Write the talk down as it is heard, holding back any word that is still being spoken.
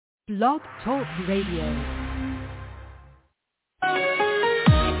Blog Talk Radio.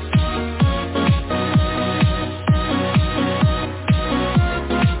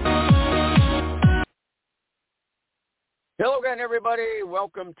 Hello again, everybody.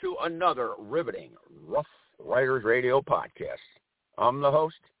 Welcome to another riveting RydRR's radio podcast. I'm the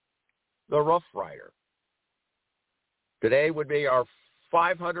host, the RuFF. Today would be our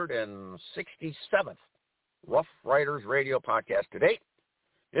 567th RydRR's radio podcast to date,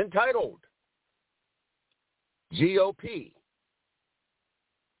 entitled GOP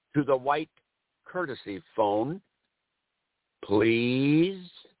to the White Courtesy Phone. Please,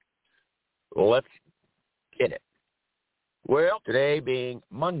 let's get it. Well, today being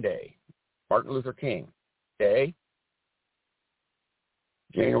Monday, Martin Luther King Day,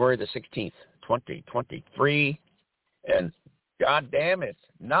 January the 16th, 2023, and goddamn, it's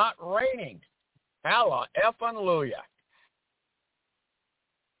not raining. Hallelujah.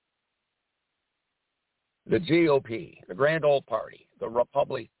 The GOP, the Grand Old Party, the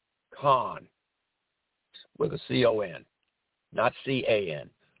Republican, with a C-O-N, not C-A-N.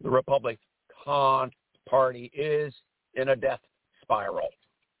 The Republican Party is in a death spiral,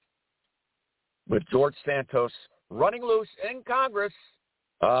 with George Santos running loose in Congress.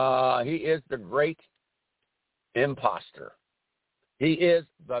 He is the great imposter. He is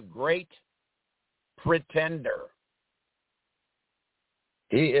the great pretender.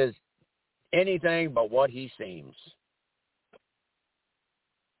 He is anything but what he seems.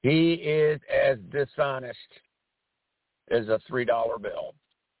 He is as dishonest as a $3 bill.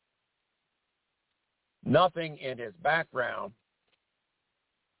 Nothing in his background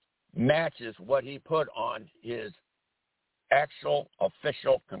matches what he put on his actual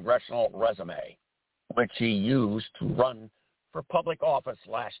official congressional resume, which he used to run for public office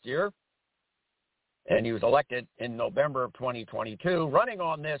last year. And he was elected in November of 2022, running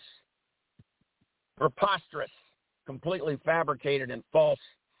on this preposterous, completely fabricated and false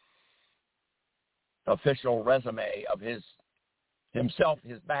official resume of himself,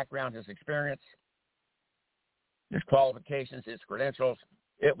 his background, his experience, his qualifications, his credentials.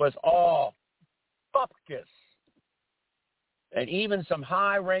 It was all bupkis. And even some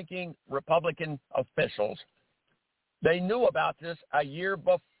high-ranking Republican officials, they knew about this a year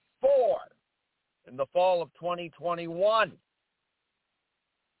before, in the fall of 2021.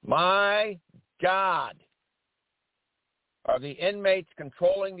 My God. Are the inmates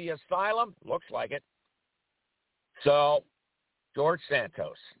controlling the asylum? Looks like it. So, George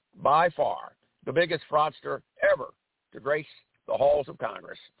Santos, by far the biggest fraudster ever to grace the halls of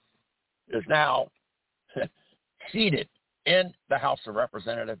Congress, is now seated in the House of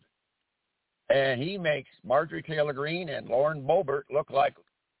Representatives, and he makes Marjorie Taylor Greene and Lauren Boebert look like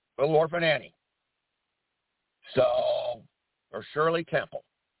Little Orphan Annie. So, or Shirley Temple.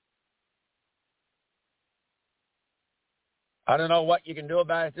 I don't know what you can do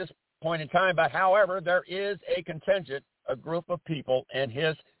about it at this point in time, but however, there is a contingent, a group of people in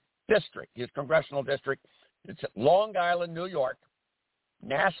his district, his congressional district. It's Long Island, New York,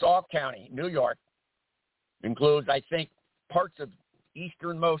 Nassau County, New York, includes, I think, parts of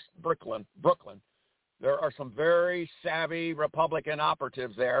easternmost Brooklyn. There are some very savvy Republican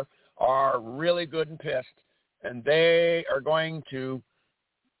operatives there, are really good and pissed, and they are going to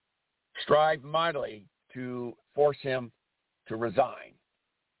strive mightily to force him to resign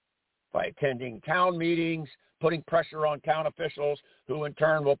by attending town meetings, putting pressure on town officials, who in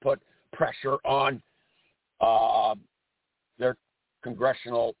turn will put pressure on their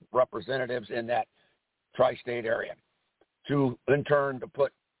congressional representatives in that tri-state area, to in turn to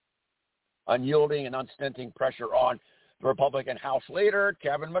put unyielding and unstinting pressure on the Republican House leader,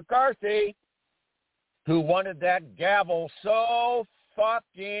 Kevin McCarthy, who wanted that gavel so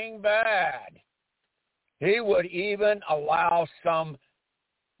fucking bad. He would even allow some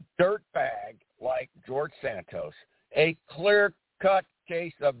dirtbag like George Santos, a clear-cut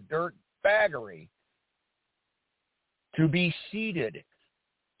case of dirtbaggery, to be seated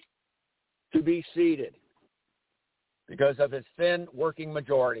because of his thin working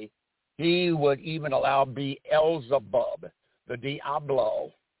majority. He would even allow Beelzebub, the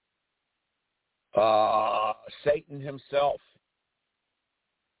Diablo, Satan himself,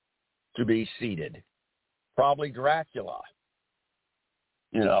 to be seated. Probably Dracula,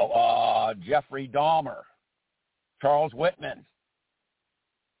 Jeffrey Dahmer, Charles Whitman,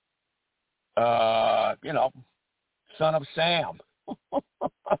 Son of Sam.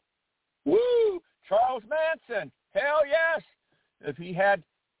 Woo! Charles Manson. Hell yes. If he had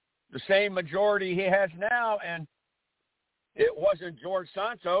the same majority he has now and it wasn't George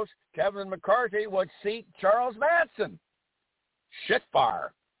Santos, Kevin McCarthy would seat Charles Manson.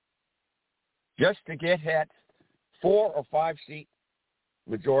 Shitfire. just to get that 4 or 5 seat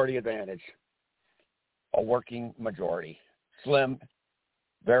majority advantage, a working majority. Slim,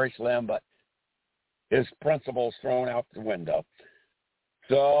 very slim, but his principles thrown out the window.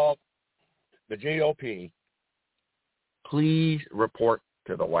 So the GOP, please report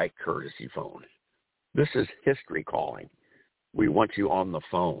to the white courtesy phone. This is history calling. We want you on the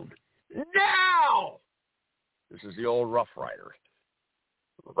phone now. This is the old Rough Rider,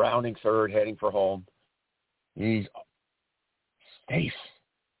 rounding third, heading for home. He's safe.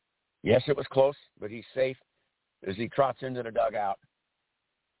 Yes, it was close, but he's safe as he trots into the dugout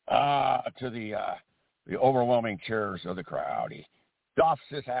to the overwhelming cheers of the crowd. He doffs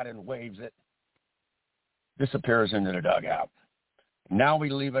his hat and waves it, disappears into the dugout. Now we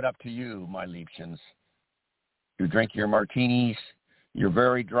leave it up to you, my Liebchens. You drink your martinis, your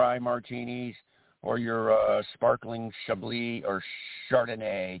very dry martinis, or your sparkling Chablis or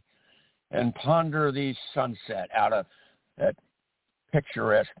Chardonnay, and ponder the sunset out of that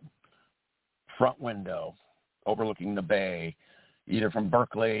picturesque front window overlooking the bay, either from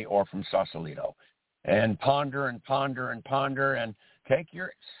Berkeley or from Sausalito. And ponder and ponder and ponder and take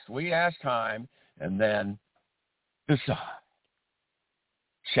your sweet-ass time and then decide.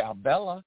 Ciao, Bella.